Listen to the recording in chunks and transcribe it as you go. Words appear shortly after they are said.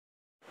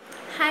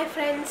Hi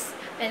friends,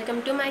 welcome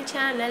to my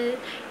channel.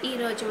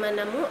 ఈరోజు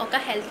మనము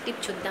ఒక హెల్త్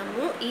టిప్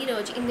చూద్దాము.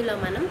 ఈరోజు ఇందులో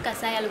మనం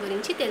కషాయాల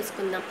గురించి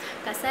తెలుసుకుందాం.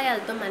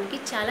 కషాయాలతో మనకి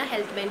చాలా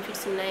హెల్త్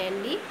బెనిఫిట్స్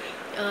ఉన్నాయండి.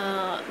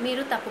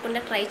 మీరు తప్పకుండా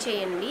ట్రై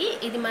చేయండి.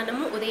 ఇది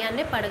మనము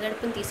ఉదయాన్నే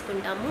పడగడుపుని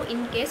తీసుకుంటాము.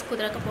 ఇన్ కేస్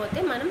కుదరకపోతే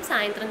మనం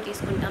సాయంత్రం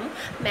తీసుకుంటాము.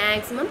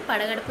 మ్యాక్సిమం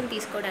పడగడుపుని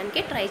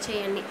తీసుకోవడానికే ట్రై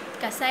చేయండి.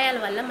 కషాయాల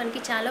వల్ల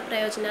మనకి చాలా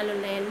ప్రయోజనాలు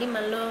ఉన్నాయండి.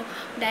 మనలో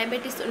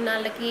డయాబెటీస్ ఉన్న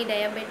వాళ్ళకి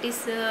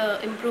డయాబెటీస్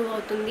ఇంప్రూవ్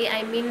అవుతుంది.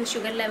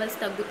 షుగర్ లెవెల్స్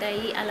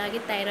తగ్గుతాయి.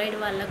 అలాగే థైరాయిడ్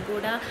వాళ్ళకు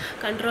కూడా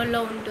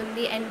కంట్రోల్లో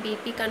ఉంటుంది. అండ్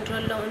బీపీ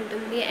కంట్రోల్లో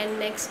ఉంటుంది. అండ్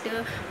నెక్స్ట్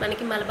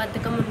మనకి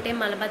మలబద్ధకం ఉంటే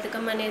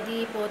మలబద్ధకం అనేది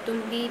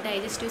పోతుంది.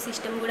 డైజెస్టివ్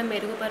సిస్టమ్ కూడా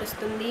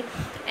మెరుగుపరుస్తుంది.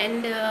 అండ్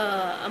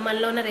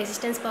మనలో ఉన్న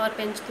రెసిస్టెన్స్ పవర్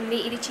పెంచుతుంది.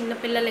 ఇది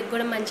చిన్నపిల్లలకి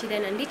కూడా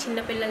మంచిదేనండి.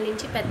 చిన్నపిల్లల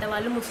నుంచి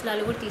పెద్దవాళ్ళు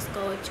ముసలాళ్ళు కూడా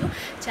తీసుకోవచ్చు.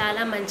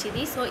 చాలా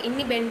మంచిది. సో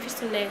ఇన్ని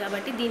బెనిఫిట్స్ ఉన్నాయి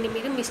కాబట్టి దీన్ని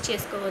మీరు మిస్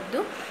చేసుకోవద్దు.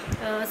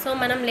 సో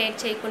మనం లేట్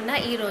చేయకుండా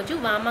ఈరోజు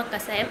వామ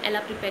కషాయం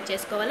ఎలా ప్రిపేర్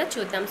చేసుకోవాలో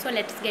చూద్దాం. So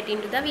let's get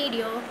in to the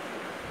video.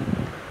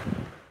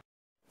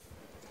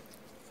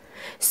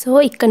 So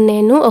ఇక్కడ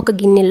నేను ఒక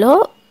గిన్నెలో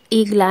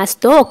ఈ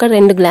గ్లాస్తో ఒక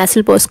 2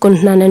 గ్లాసులు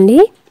పోసుకుంటున్నానండి.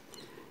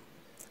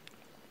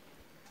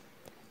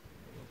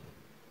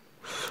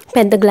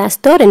 పెద్ద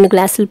గ్లాస్తో 2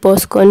 గ్లాసులు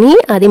పోసుకొని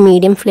అది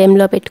మీడియం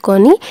ఫ్లేమ్లో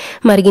పెట్టుకొని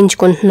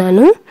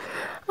మరిగించుకుంటున్నాను.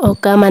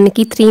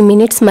 మనకి 3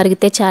 మినిట్స్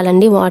మరిగితే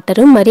చాలండి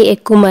వాటర్. మరి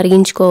ఎక్కువ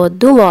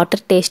మరిగించుకోవద్దు,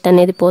 వాటర్ టేస్ట్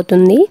అనేది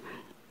పోతుంది.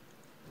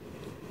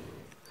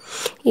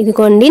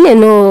 ఇదిగోండి,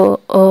 నేను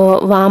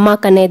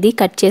వామాకు అనేది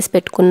కట్ చేసి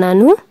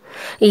పెట్టుకున్నాను.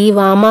 ఈ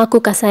వామాకు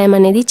కషాయం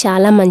అనేది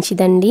చాలా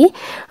మంచిదండి.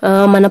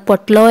 మన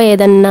పొట్టలో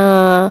ఏదన్నా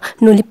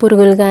నులి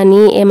పురుగులు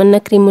కానీ ఏమన్నా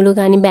క్రిములు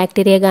కానీ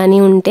బ్యాక్టీరియా కానీ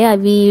ఉంటే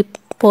అవి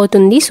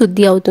పోతుంది,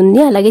 శుద్ధి అవుతుంది.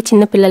 అలాగే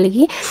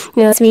చిన్నపిల్లలకి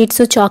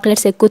స్వీట్స్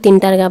చాక్లెట్స్ ఎక్కువ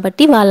తింటారు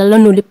కాబట్టి వాళ్ళల్లో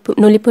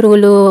నులి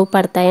పురుగులు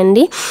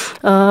పడతాయండి.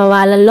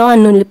 వాళ్ళల్లో ఆ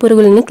నులి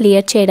పురుగులని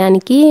క్లియర్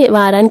చేయడానికి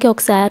వారానికి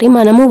ఒకసారి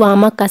మనము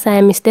వామాకు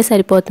కషాయం ఇస్తే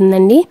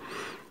సరిపోతుందండి.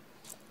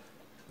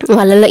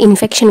 వాళ్ళల్లో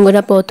ఇన్ఫెక్షన్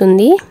కూడా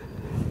పోతుంది.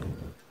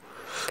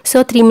 సో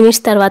 3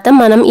 మినిట్స్ తర్వాత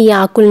మనం ఈ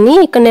ఆకుల్ని,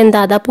 ఇక్కడ నేను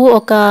దాదాపు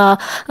ఒక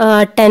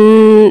 10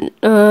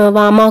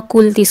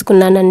 వామాకులు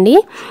తీసుకున్నానండి.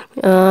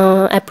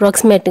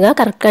 అప్రాక్సిమేట్గా,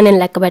 కరెక్ట్గా నేను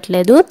లెక్క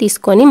పెట్టలేదు.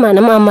 తీసుకొని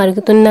మనం ఆ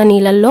మరుగుతున్న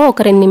నీళ్ళల్లో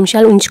ఒక 2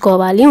 నిమిషాలు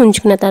ఉంచుకోవాలి.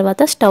 ఉంచుకున్న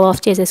తర్వాత స్టవ్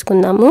ఆఫ్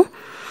చేసేసుకుందాము.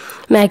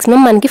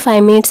 మ్యాక్సిమం మనకి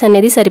 5 మినిట్స్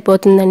అనేది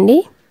సరిపోతుందండి.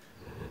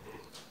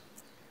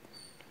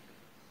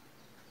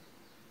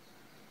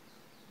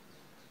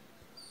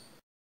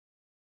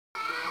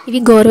 ఇవి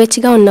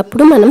గోరువెచ్చగా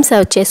ఉన్నప్పుడు మనం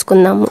సర్వ్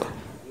చేసుకుందాము.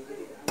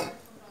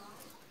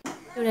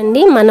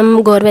 చూడండి, మనం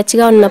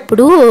గోరువెచ్చగా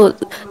ఉన్నప్పుడు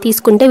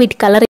తీసుకుంటే వీటి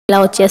కలర్ ఇలా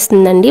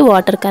వచ్చేస్తుందండి,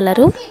 వాటర్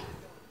కలరు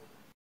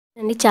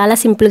అండి. చాలా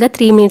సింపుల్గా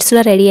 3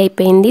 మినిట్స్లో రెడీ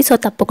అయిపోయింది. సో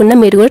తప్పకుండా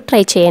మీరు కూడా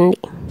ట్రై చేయండి.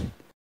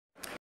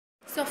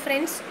 సో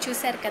ఫ్రెండ్స్,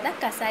 చూసారు కదా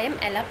కషాయం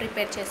ఎలా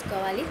ప్రిపేర్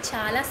చేసుకోవాలి.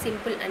 చాలా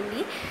సింపుల్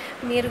అండి.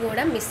 మీరు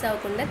కూడా మిస్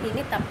అవ్వకుండా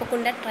దీన్ని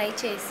తప్పకుండా ట్రై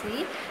చేసి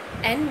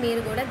అండ్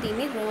మీరు కూడా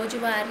దీన్ని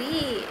రోజువారీ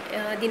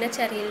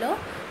దినచర్యలో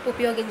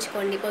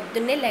ఉపయోగించుకోండి.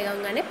 పొద్దున్నే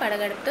లేవగానే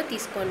పడగడుపుతో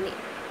తీసుకోండి.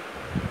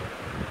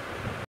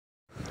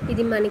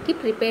 ఇది మనకి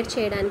ప్రిపేర్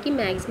చేయడానికి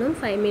మ్యాక్సిమం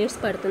 5 మినిట్స్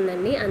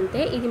పడుతుందండి,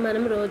 అంతే. ఇది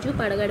మనం రోజు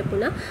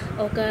పడగడుపున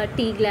ఒక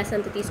టీ గ్లాస్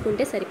అంత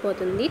తీసుకుంటే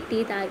సరిపోతుంది.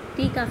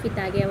 టీ కాఫీ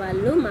తాగే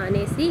వాళ్ళు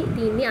మానేసి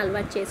దీన్ని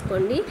అలవాటు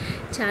చేసుకోండి.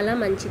 చాలా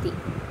మంచిది.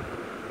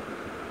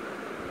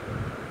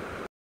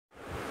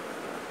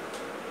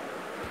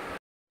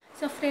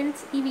 సో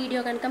ఫ్రెండ్స్, ఈ వీడియో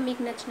కనుక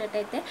మీకు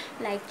నచ్చినట్టయితే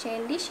లైక్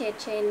చేయండి, షేర్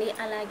చేయండి.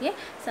 అలాగే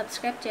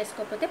సబ్స్క్రైబ్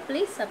చేసుకోకపోతే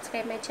ప్లీజ్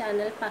సబ్స్క్రైబ్ మై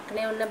ఛానల్.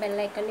 పక్కనే ఉన్న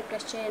బెల్ ఐకాన్ని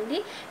ప్రెస్ చేయండి.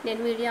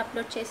 నేను వీడియో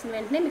అప్లోడ్ చేసిన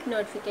వెంటనే మీకు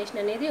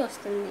నోటిఫికేషన్ అనేది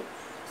వస్తుంది.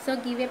 So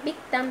give a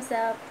big Thums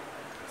up.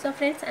 So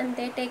friends,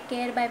 అంతే. Take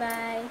care. Bye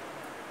bye.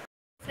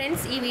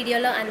 Friends, ఈ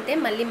వీడియోలో అంతే.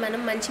 మళ్ళీ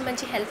మనం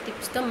మంచి హెల్త్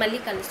టిప్స్తో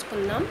మళ్ళీ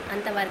కలుసుకుందాం.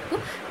 అంతవరకు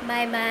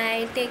బాయ్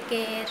బాయ్. Take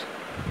care.